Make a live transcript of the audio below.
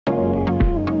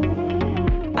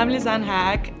I'm Lisanne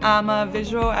Haack. I'm a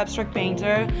visual abstract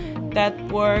painter that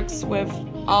works with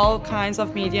all kinds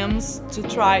of mediums to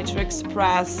try to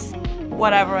express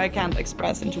whatever I can't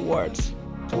express into words.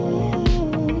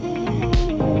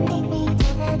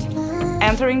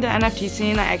 Entering the NFT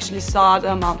scene, I actually saw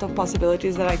the amount of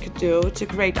possibilities that I could do to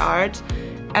create art,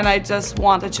 and I just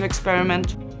wanted to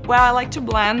experiment. Well, I like to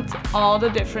blend all the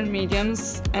different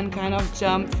mediums and kind of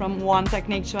jump from one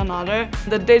technique to another.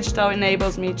 The digital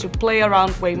enables me to play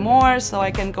around way more, so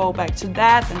I can go back to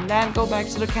that and then go back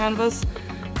to the canvas.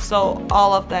 So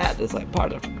all of that is like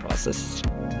part of the process.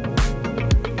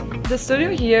 The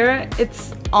studio here,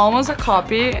 it's almost a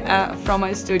copy from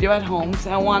my studio at home.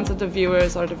 So I wanted the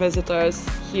viewers or the visitors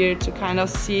here to kind of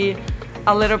see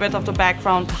a little bit of the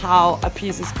background, how a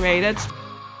piece is created.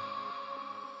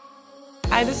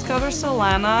 I discovered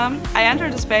Solana. I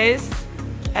entered the space,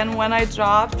 and when I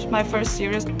dropped my first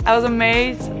series, I was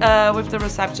amazed with the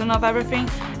reception of everything,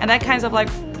 and that kind of like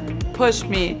pushed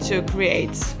me to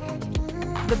create.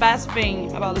 The best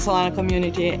thing about the Solana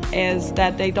community is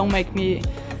that they don't make me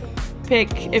pick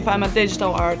if I'm a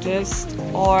digital artist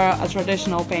or a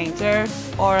traditional painter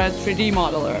or a 3D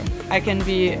modeler. I can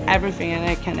be everything, and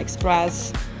I can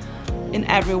express in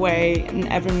every way, in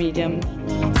every medium.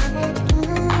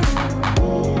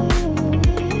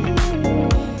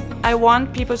 I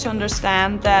want people to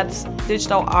understand that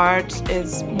digital art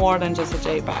is more than just a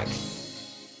JPEG.